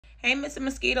Hey, Mr.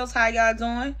 Mosquitoes, how y'all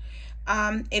doing?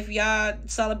 If y'all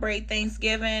celebrate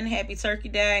Thanksgiving, happy Turkey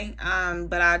Day.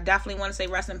 But I definitely want to say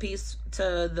rest in peace to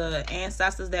the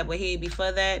ancestors that were here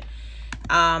before that.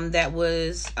 That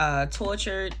was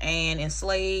tortured and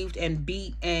enslaved and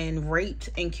beat and raped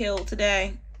and killed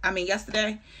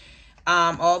yesterday.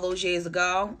 All those years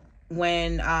ago,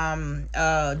 when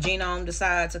Genome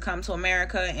decided to come to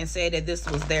America and said that this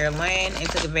was their land and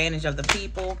took advantage of the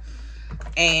people,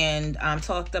 and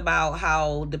talked about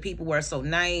how the people were so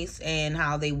nice and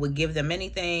how they would give them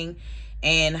anything,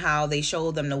 and how they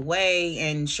showed them the way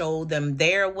and showed them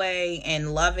their way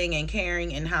and loving and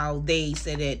caring, and how they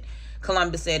said that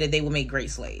Columbus said that they would make great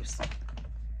slaves.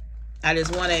 I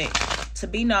just wanted to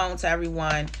be known to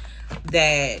everyone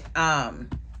that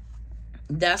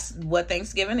that's what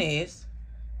Thanksgiving is.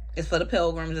 It's for the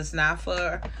pilgrims. It's not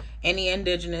for any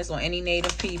indigenous or any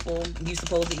native people. You're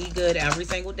supposed to eat good every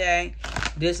single day.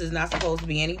 This is not supposed to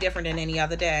be any different than any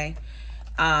other day.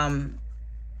 I'll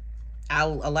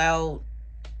allow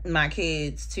my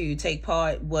kids to take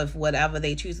part with whatever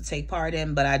they choose to take part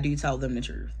in, but I do tell them the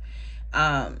truth.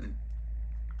 I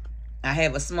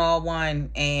have a small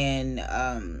one, and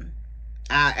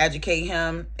I educate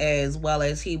him as well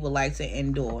as he would like to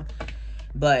endure.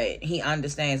 But he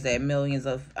understands that millions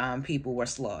of people were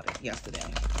slaughtered yesterday,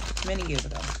 many years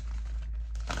ago.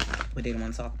 But they didn't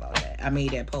want to talk about that. I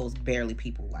made that post, barely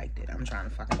people liked it. I'm trying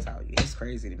to fucking tell you. It's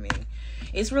crazy to me.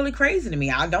 It's really crazy to me.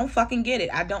 I don't fucking get it.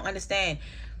 I don't understand.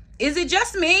 Is it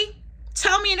just me?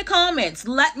 Tell me in the comments.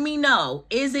 Let me know.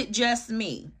 Is it just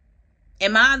me?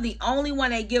 Am I the only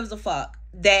one that gives a fuck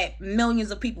that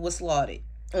millions of people were slaughtered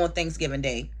on Thanksgiving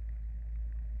Day?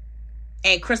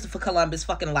 And Christopher Columbus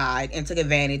fucking lied and took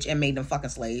advantage and made them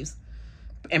fucking slaves.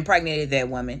 Impregnated that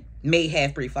woman. Made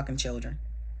half-breed fucking children.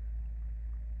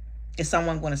 Is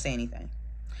someone going to say anything?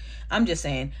 I'm just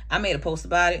saying, I made a post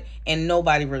about it and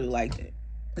nobody really liked it.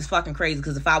 It's fucking crazy,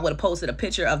 because if I would have posted a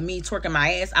picture of me twerking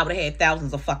my ass, I would have had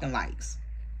thousands of fucking likes.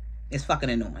 It's fucking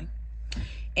annoying.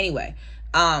 Anyway,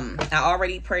 I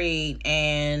already prayed,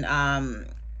 and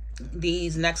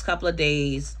these next couple of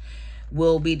days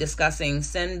we'll be discussing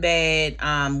Sinbad,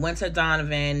 Winter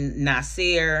Donovan,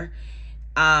 Nasir,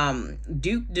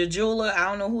 Duke the Jeweler. I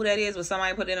don't know who that is, but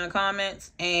somebody put it in the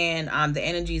comments. And the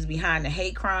energies behind the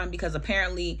hate crime, because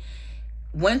apparently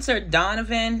Winter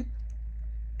Donovan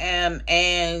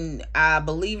and I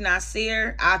believe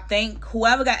Nasir, I think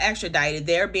whoever got extradited,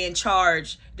 they're being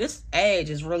charged. This edge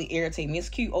is really irritating me. It's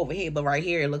cute over here, but right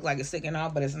here it looks like it's sticking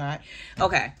out, but it's not.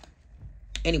 Okay.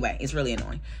 Anyway, it's really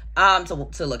annoying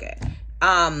to look at.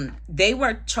 They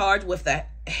were charged with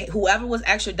whoever was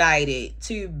extradited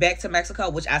back to Mexico,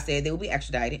 which I said they will be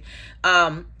extradited.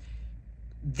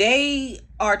 They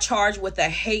are charged with a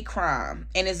hate crime,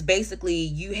 and it's basically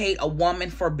you hate a woman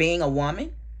for being a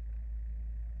woman.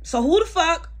 So who the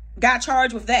fuck got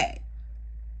charged with that?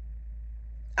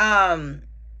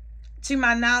 To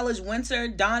my knowledge, Winter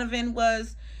Donovan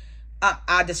was,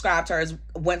 I described her as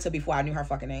Winter before I knew her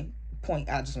fucking name.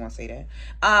 I just want to say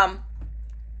that.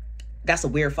 That's a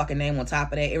weird fucking name on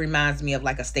top of that. It reminds me of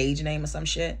like a stage name or some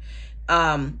shit.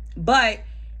 But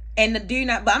I'm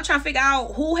trying to figure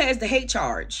out who has the hate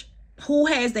charge. Who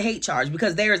has the hate charge?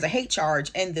 Because there is a hate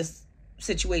charge in this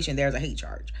situation. There's a hate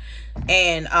charge.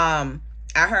 And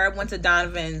I heard Winter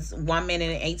Donovan's 1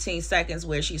 minute and 18 seconds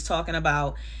where she's talking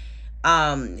about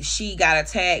she got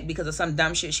attacked because of some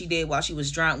dumb shit she did while she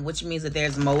was drunk, which means that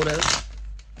there's motive.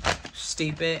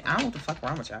 Stupid. I don't know what the fuck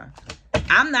wrong with y'all.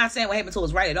 I'm not saying what happened to her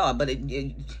was right at all, but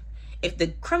if the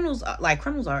criminals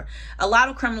are, a lot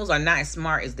of criminals are not as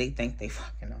smart as they think they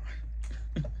fucking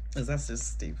are. Because that's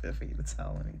just stupid for you to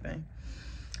tell anything.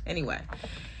 Anyway,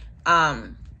 I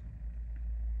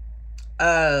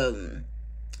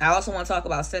also want to talk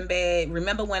about Sinbad.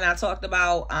 Remember when I talked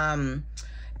about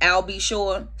Al B.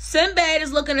 Shore? Sinbad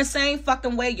is looking the same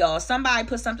fucking way, y'all. Somebody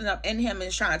put something up in him and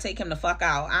is trying to take him the fuck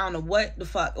out. I don't know what the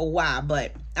fuck or why,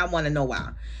 but I want to know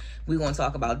why. We want to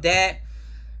talk about that.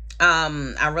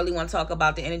 I really want to talk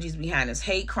about the energies behind this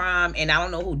hate crime. And I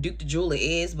don't know who Duke the Jeweler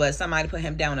is, but somebody put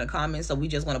him down in the comments. So we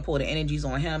just want to pull the energies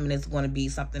on him, and it's going to be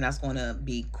something that's going to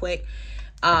be quick.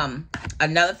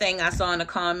 Another thing I saw in the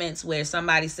comments where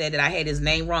somebody said that I had his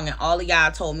name wrong, and all of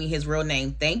y'all told me his real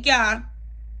name. Thank y'all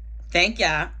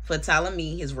for telling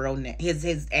me his real name,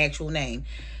 his actual name.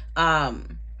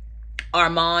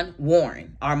 Armand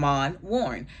Warren.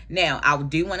 Now, I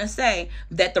do want to say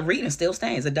that the reading still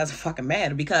stands. It doesn't fucking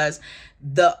matter, because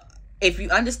if you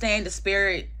understand the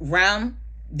spirit realm,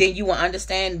 then you will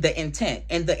understand the intent.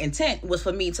 And the intent was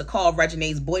for me to call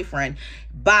Regine's boyfriend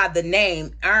by the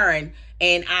name Aaron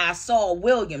and I saw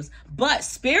Williams. But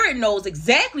Spirit knows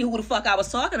exactly who the fuck I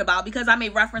was talking about because I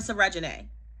made reference to Reginae.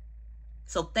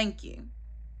 So thank you.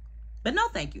 But no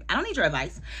thank you. I don't need your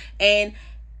advice. And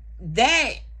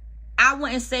that, I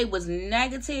wouldn't say was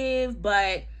negative,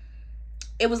 but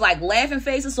it was like laughing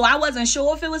faces. So I wasn't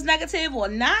sure if it was negative or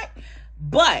not.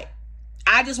 But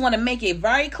I just want to make it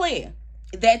very clear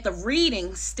that the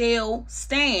reading still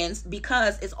stands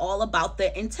because it's all about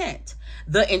the intent.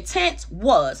 The intent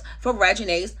was for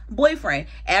Reginae's boyfriend.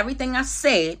 Everything I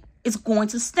said is going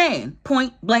to stand.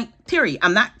 Point blank, period.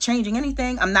 I'm not changing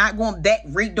anything. I'm not going back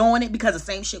redoing it because the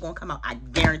same shit going to come out. I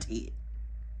guarantee it.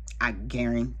 I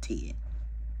guarantee it.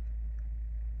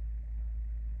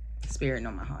 Spirit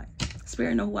know my heart.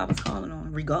 Spirit know who I was calling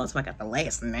on. Regardless if I got the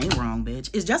last name wrong, bitch.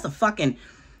 It's just a fucking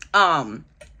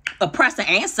oppressor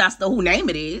ancestor who name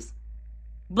it is.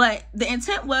 But the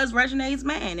intent was Reginae's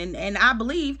man. And I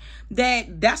believe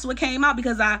that that's what came out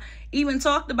because I even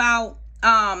talked about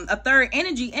a third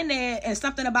energy in there and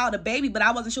something about a baby, but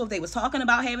I wasn't sure if they was talking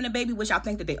about having a baby, which I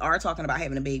think that they are talking about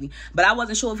having a baby, but I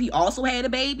wasn't sure if he also had a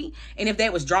baby and if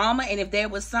there was drama and if there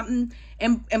was something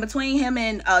in between him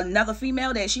and another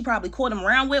female that she probably caught him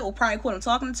around with or probably caught him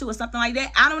talking to or something like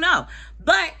that. I don't know.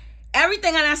 But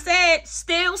everything that I said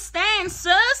still stands,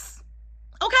 sis.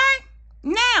 Okay?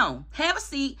 Now, have a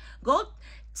seat. Go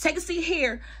take a seat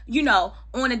here, you know,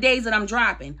 on the days that I'm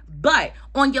dropping. But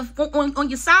on your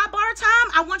sidebar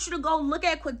time, I want you to go look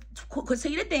at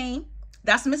Quatita Dean.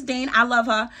 That's Miss Dean. I love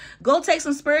her. Go take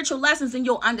some spiritual lessons and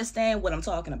you'll understand what I'm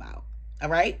talking about. All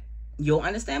right? You'll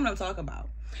understand what I'm talking about.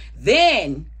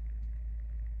 Then,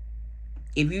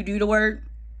 if you do the work,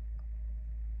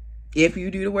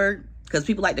 because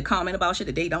people like to comment about shit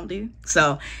that they don't do.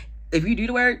 So, if you do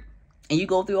the work, and you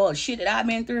go through all the shit that I've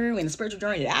been through and the spiritual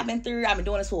journey that I've been through. I've been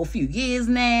doing this for a few years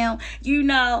now. You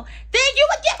know. Then you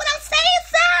would get what I'm saying,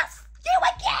 sis. You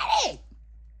would get it.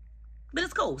 But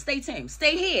it's cool. Stay tuned.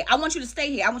 Stay here. I want you to stay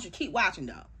here. I want you to keep watching,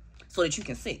 though. So that you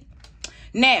can see.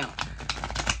 Now,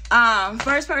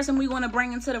 first person we want to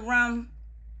bring into the room.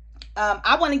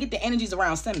 I want to get the energies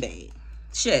around Sinbad.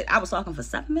 Shit, I was talking for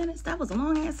 7 minutes. That was a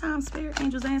long-ass time. Spirit,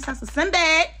 angels, ancestors.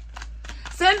 Sinbad,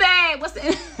 what's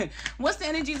the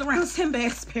energies around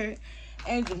Sinbad, Spirit?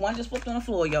 Angel, one just flipped on the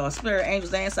floor, y'all. Spirit,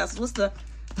 angels, ancestors. What's the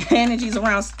energies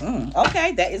around?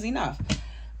 Okay, that is enough.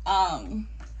 The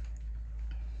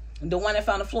one that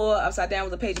found the floor upside down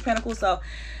was a Page of Pentacles. So,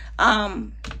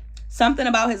 something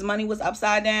about his money was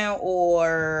upside down,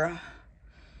 or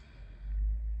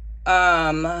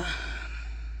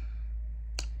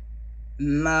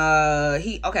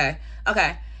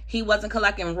he wasn't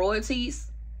collecting royalties.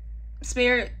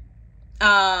 Spirit,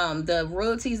 the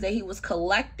royalties that he was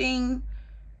collecting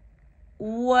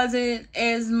wasn't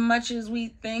as much as we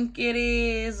think it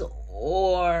is,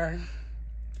 or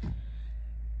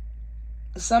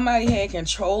somebody had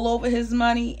control over his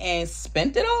money and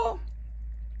spent it all.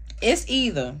 It's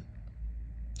either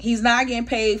he's not getting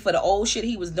paid for the old shit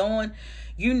he was doing,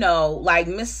 you know, like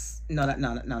that's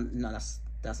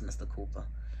Mr. Cooper,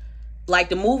 like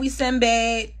the movie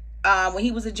Sinbad. When he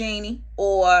was a genie,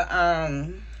 or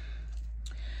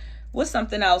what's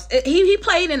something else? He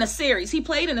played in a series. He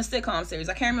played in a sitcom series.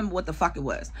 I can't remember what the fuck it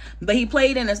was, but he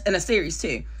played in a series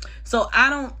too. So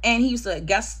and he used to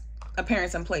guest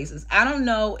appearance in places. I don't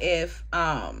know if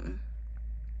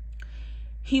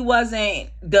he wasn't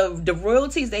the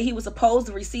royalties that he was supposed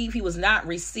to receive, he was not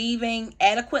receiving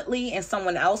adequately, and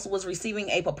someone else was receiving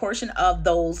a proportion of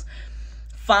those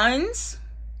funds.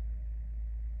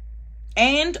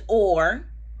 And or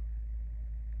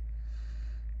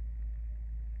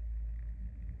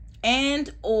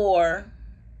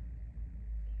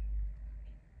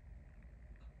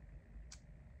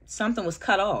something was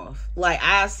cut off. Like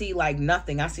I see like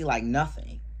nothing.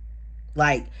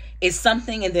 Like it's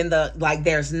something and then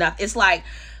there's nothing. It's like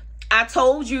I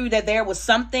told you that there was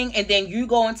something and then you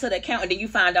go into the account and then you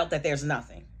find out that there's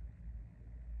nothing.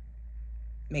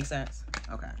 Make sense?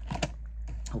 Okay.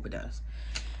 Hope it does.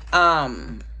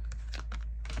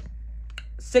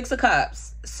 Six of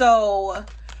Cups. So,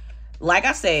 like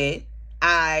I said,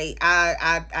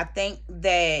 I think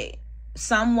that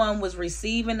someone was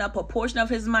receiving a proportion of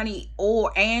his money,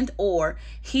 or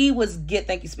he was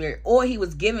thank you, Spirit, or he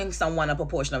was giving someone a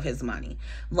proportion of his money,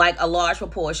 like a large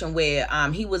proportion where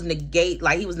he was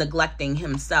neglecting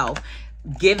himself,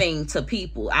 giving to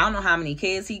people. I don't know how many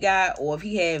kids he got, or if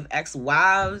he have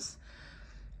ex-wives.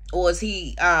 Or is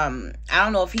he, I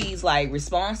don't know if he's like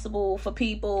responsible for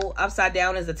people. Upside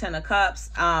down is the 10 of Cups.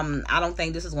 I don't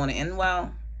think this is going to end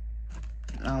well.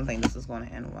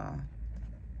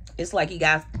 It's like he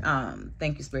got,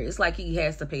 thank you, Spirit. It's like he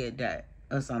has to pay a debt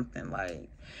or something. Like,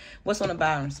 What's on the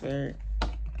bottom, Spirit?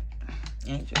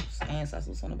 Angels,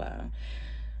 ancestors on the bottom.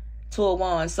 Two of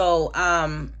Wands. So,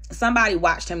 somebody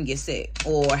watched him get sick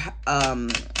or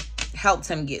helped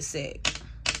him get sick.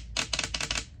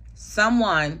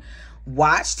 Someone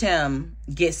watched him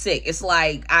get sick. It's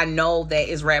like, I know that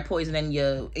it's rat poison in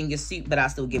your soup, but I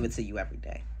still give it to you every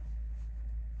day.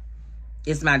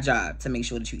 It's my job to make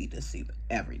sure that you eat this soup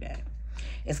every day.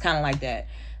 It's kind of like that.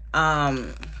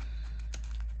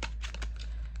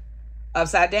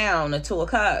 Upside down, the Two of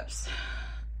Cups.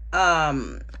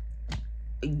 I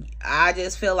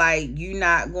just feel like you're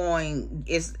not going,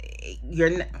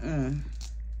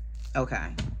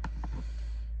 okay.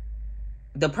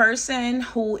 The person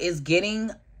who is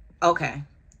getting, okay.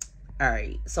 All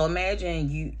right. So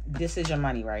imagine this is your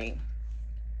money, right?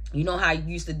 You know how you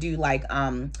used to do like,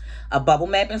 a bubble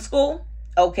map in school?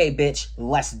 Okay, bitch,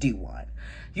 let's do one.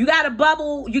 You got a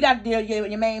bubble, you got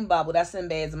your main bubble, that's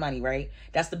Sinbad's money, right?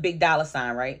 That's the big dollar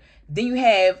sign, right? Then you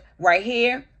have right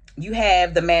here, you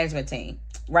have the management team.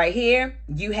 Right here,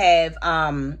 you have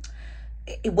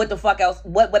what the fuck else,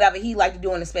 whatever he like to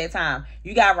do in his spare time.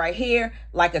 You got right here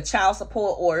like a child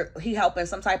support, or he helping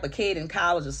some type of kid in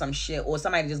college or some shit, or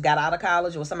somebody that just got out of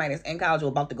college, or somebody that's in college or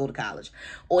about to go to college,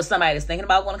 or somebody that's thinking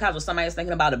about going to college, or somebody that's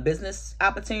thinking about a business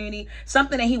opportunity,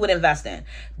 something that he would invest in.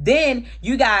 Then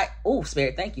you got, oh,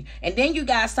 Spirit, thank you. And then you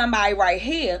got somebody right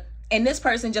here, and this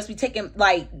person just be taking,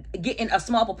 like, getting a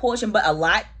small proportion but a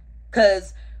lot,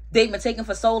 because they've been taking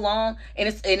for so long, and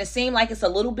it seemed like it's a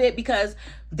little bit because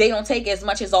they don't take as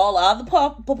much as all other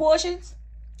proportions.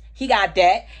 He got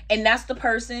that, and that's the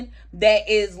person that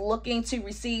is looking to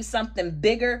receive something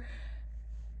bigger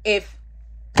if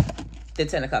the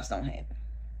Ten of Cups don't happen.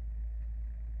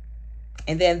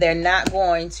 And then they're not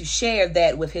going to share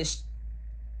that with his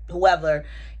whoever,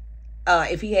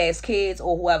 if he has kids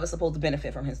or whoever's supposed to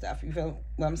benefit from his stuff. You feel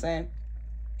what I'm saying?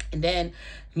 And then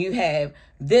you have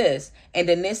this, and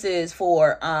then this is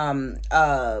for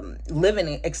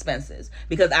living expenses,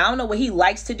 because I don't know what he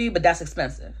likes to do, but that's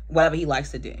expensive, whatever he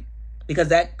likes to do, because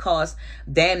that costs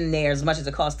damn near as much as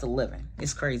it costs to living.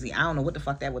 It's crazy. I don't know what the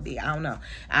fuck that would be. I don't know.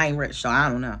 I ain't rich, so I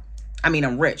don't know. I mean,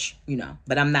 I'm rich, you know,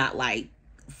 but I'm not like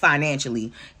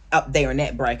financially up there in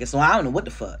that bracket, so I don't know what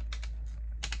the fuck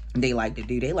they like to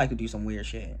do. They like to do some weird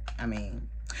shit. I mean,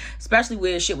 especially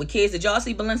weird shit with kids. Did y'all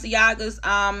see Balenciaga's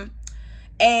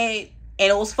and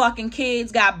those fucking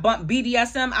kids got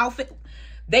BDSM outfit?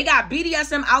 They got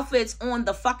BDSM outfits on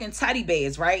the fucking teddy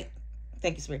bears, right?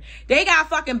 Thank you, Spirit. They got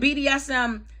fucking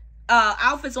BDSM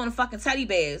outfits on the fucking teddy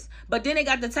bears, but then they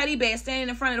got the teddy bear standing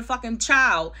in front of the fucking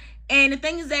child. And the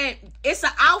thing is that it's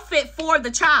an outfit for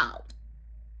the child.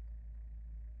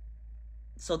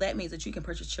 So that means that you can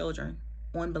purchase children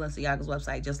on Balenciaga's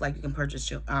website, just like you can purchase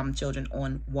children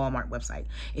on Walmart website.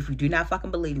 If you do not fucking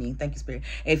believe me, thank you, Spirit.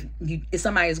 If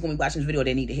somebody is going to be watching this video,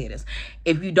 they need to hear this.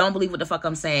 If you don't believe what the fuck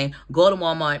I'm saying, go to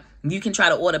Walmart. You can try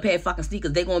to order a pair of fucking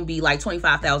sneakers. They're going to be like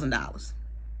 $25,000.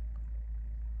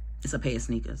 It's a pair of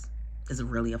sneakers. It's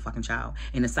really a fucking child,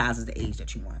 and the size is the age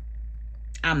that you want.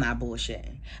 I'm not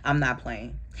bullshitting. I'm not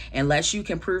playing. Unless you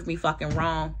can prove me fucking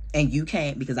wrong, and you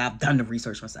can't, because I've done the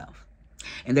research myself.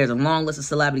 And there's a long list of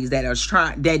celebrities that are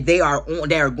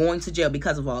going to jail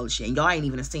because of all this shit. And y'all ain't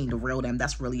even seen the real them.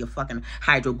 That's really a fucking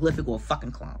hieroglyphic or a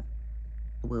fucking clone.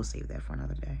 But we'll save that for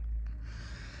another day.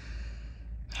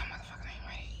 Y'all motherfucker ain't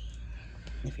ready.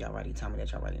 If y'all ready, tell me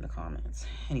that y'all ready in the comments.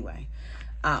 Anyway,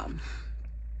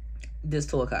 this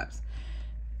Two of Cups.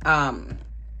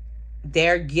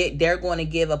 They're going to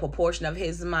give a proportion of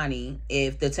his money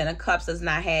if the Ten of Cups does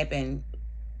not happen.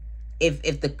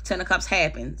 If the Ten of Cups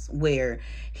happens where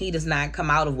he does not come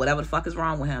out of whatever the fuck is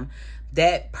wrong with him,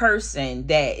 that person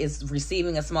that is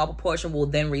receiving a small proportion will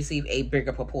then receive a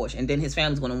bigger proportion. And then his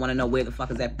family's going to want to know where the fuck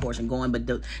is that proportion going. But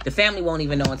the family won't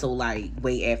even know until like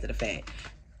way after the fact.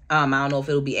 I don't know if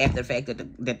it'll be after the fact that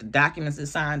the documents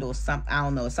is signed or something. I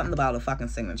don't know. It's something about a fucking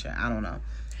signature. I don't know.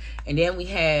 And then we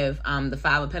have the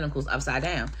Five of Pentacles upside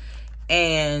down.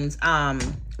 And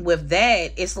with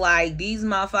that, it's like these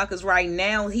motherfuckers right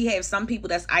now, he has some people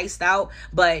that's iced out,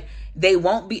 but they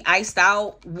won't be iced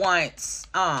out once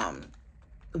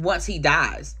he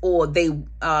dies. Or they're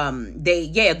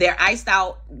iced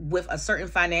out with a certain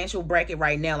financial bracket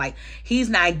right now. Like, he's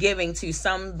not giving to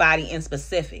somebody in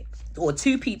specific, or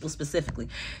two people specifically.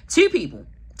 Two people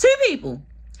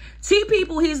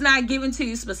he's not giving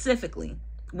to specifically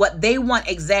what they want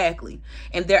exactly,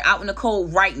 and they're out in the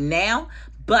cold right now.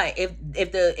 But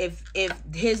if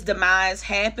his demise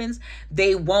happens,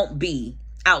 they won't be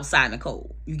outside in the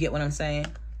cold. You get what I'm saying?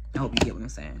 I hope you get what I'm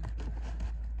saying.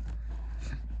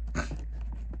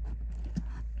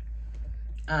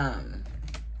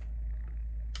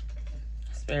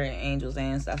 Spirit, angels,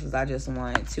 ancestors, I just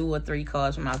want 2 or 3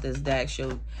 cards from out this deck.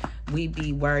 Should we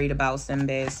be worried about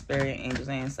Sinbad, spirit, angels,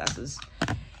 ancestors?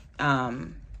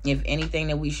 If anything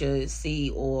that we should see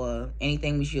or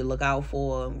anything we should look out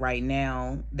for right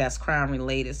now that's crime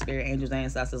related, spirit, angels,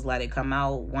 ancestors, let it come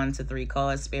out. 1 to 3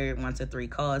 cards, spirit, 1 to 3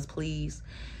 cards, please.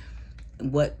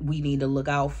 What we need to look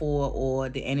out for, or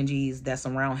the energies that's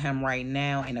around him right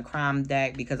now in the crime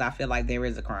deck, because I feel like there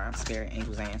is a crime, spirit,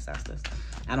 angels, ancestors.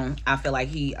 I feel like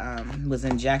he was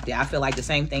injected. I feel like the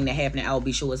same thing that happened to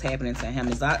LB Shaw is happening to him.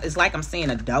 It's like I'm seeing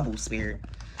a double, spirit.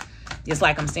 It's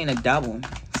like I'm seeing a double,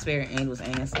 spirit, angels,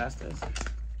 ancestors.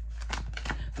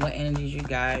 What energies you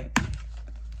got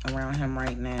around him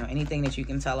right now? Anything that you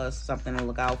can tell us, something to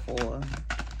look out for?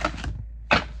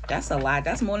 That's a lot.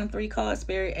 That's more than 3 cards,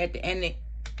 spirit. At the end,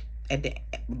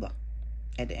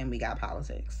 we got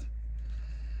politics.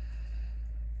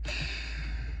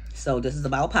 So this is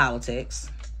about politics.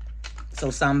 So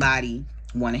somebody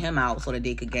wanted him out so that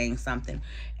they could gain something.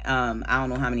 I don't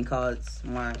know how many cards.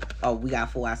 We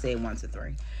got 4. I said 1 to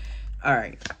 3. All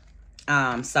right.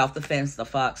 Self-defense, the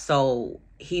fuck. So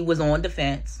he was on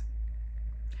defense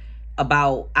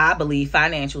about, I believe,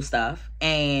 financial stuff,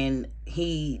 and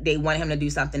they wanted him to do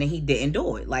something and he didn't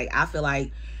do it. Like, I feel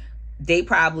like they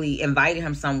probably invited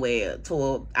him somewhere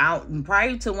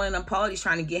prior to one of them parties,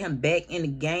 trying to get him back in the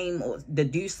game or to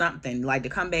do something, like to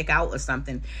come back out or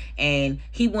something. And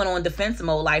he went on defense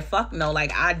mode, like, fuck no,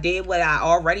 like, I did what I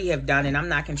already have done and I'm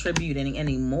not contributing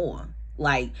anymore.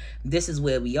 Like, this is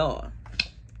where we are.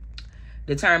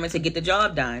 Determined to get the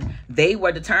job done. They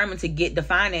were determined to get the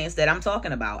finance that I'm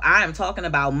talking about. I am talking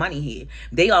about money here.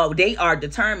 They are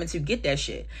determined to get that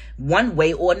shit one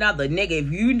way or another. Nigga,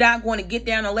 if you're not going to get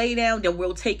down and lay down, then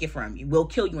we'll take it from you. We'll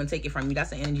kill you and take it from you. That's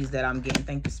the energies that I'm getting.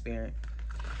 Thank you, spirit.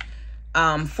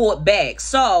 Fought back.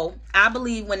 So I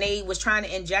believe when they was trying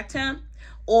to inject him,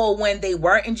 or when they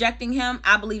were injecting him,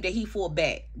 I believe that he fought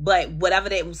back. But whatever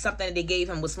that was, something that they gave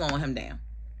him was slowing him down.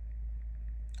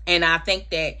 And I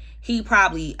think that he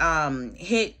probably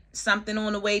hit something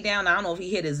on the way down. I don't know if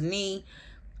he hit his knee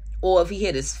or if he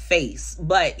hit his face,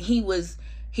 but he was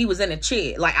in a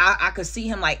chair. Like, I could see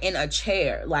him like in a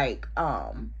chair, like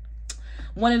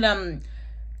one of them.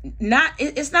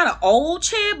 It's not an old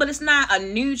chair, but it's not a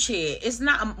new chair. It's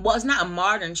not a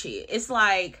modern chair. It's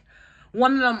like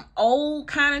one of them old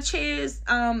kind of chairs.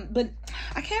 But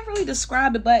I can't really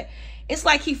describe it. But it's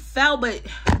like he fell, but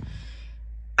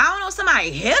I don't know,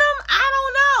 somebody hit him? I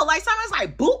don't know. Like, somebody's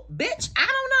like, boop, bitch. I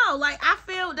don't know. Like, I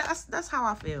feel, that's how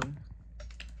I feel.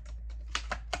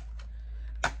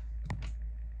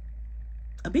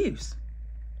 Abuse.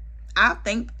 I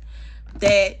think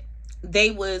that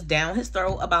they was down his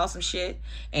throat about some shit,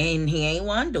 and he ain't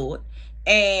want to do it.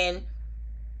 And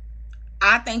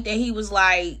I think that he was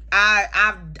like,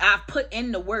 I've put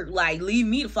in the work. Like, leave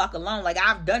me the fuck alone. Like,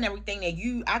 I've done everything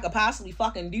that I could possibly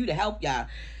fucking do to help y'all.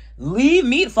 Leave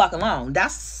me the fuck alone.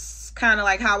 That's kind of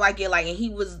like how I get, like, and he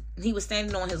was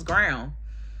standing on his ground.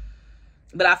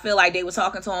 But I feel like they were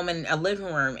talking to him in a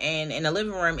living room, and in the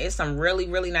living room is some really,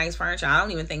 really nice furniture. I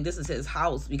don't even think this is his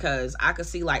house, because I could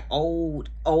see like old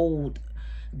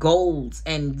golds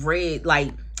and red,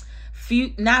 like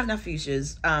not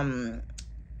fuchsias.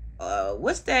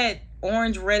 What's that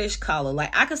orange reddish color?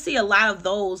 Like, I could see a lot of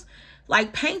those,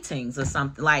 like paintings or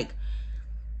something. Like,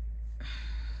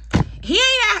 he's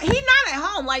not at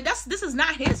home. Like, this is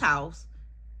not his house.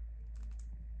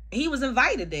 He was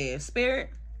invited there,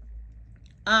 spirit.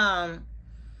 That's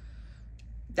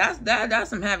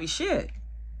some heavy shit.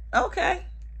 Okay.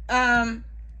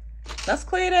 Let's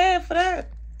clear the air for that.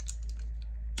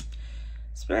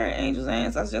 Spirit, angels,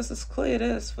 ancestors, just clear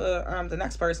this for the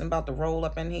next person about to roll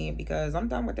up in here, because I'm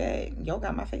done with that. Yo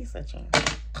got my face itching.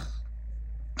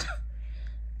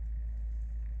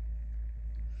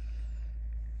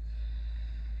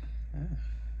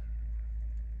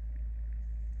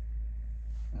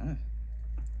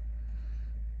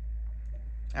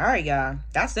 All right, y'all.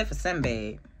 That's it for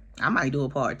Sinbad. I might do a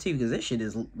part 2, because this shit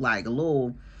is like a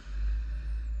little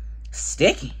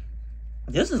sticky.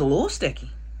 This is a little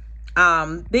sticky.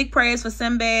 Big prayers for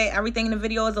Sinbad. Everything in the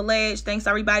video is alleged. Thanks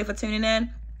everybody for tuning in.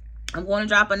 I'm going to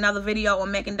drop another video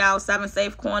on Making Dow 7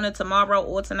 Safe Corner tomorrow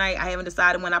or tonight. I haven't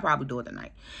decided when. I'll probably do it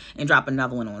tonight and drop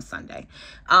another one on Sunday.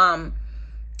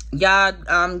 Y'all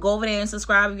go over there and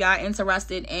subscribe if y'all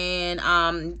interested in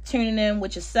tuning in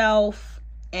with yourself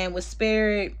and with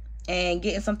spirit and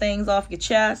getting some things off your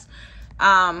chest.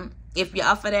 If you're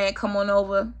up for that, come on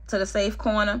over to the Safe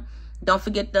Corner. Don't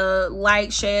forget to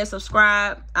like, share,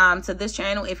 subscribe to this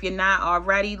channel if you're not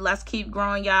already. Let's keep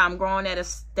growing, y'all. I'm growing at a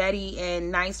steady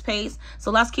and nice pace,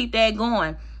 so let's keep that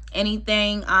going.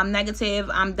 Anything negative,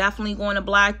 I'm definitely going to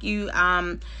block you.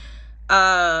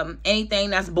 Anything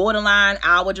that's borderline,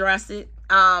 I'll address it.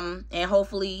 And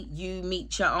hopefully you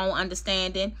meet your own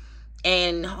understanding,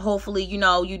 and hopefully, you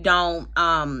know, you don't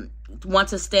want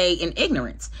to stay in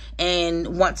ignorance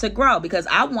and want to grow, because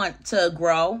I want to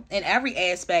grow in every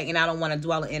aspect, and I don't want to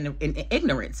dwell in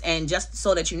ignorance. And just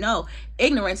so that you know,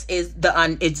 ignorance is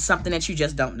it's something that you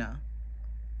just don't know.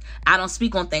 I don't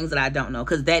speak on things that I don't know,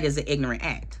 because that is an ignorant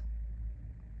act.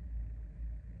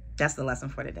 That's the lesson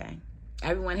for today.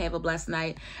 Everyone have a blessed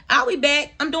night. I'll be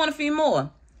back. I'm doing a few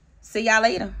more. See y'all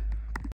later.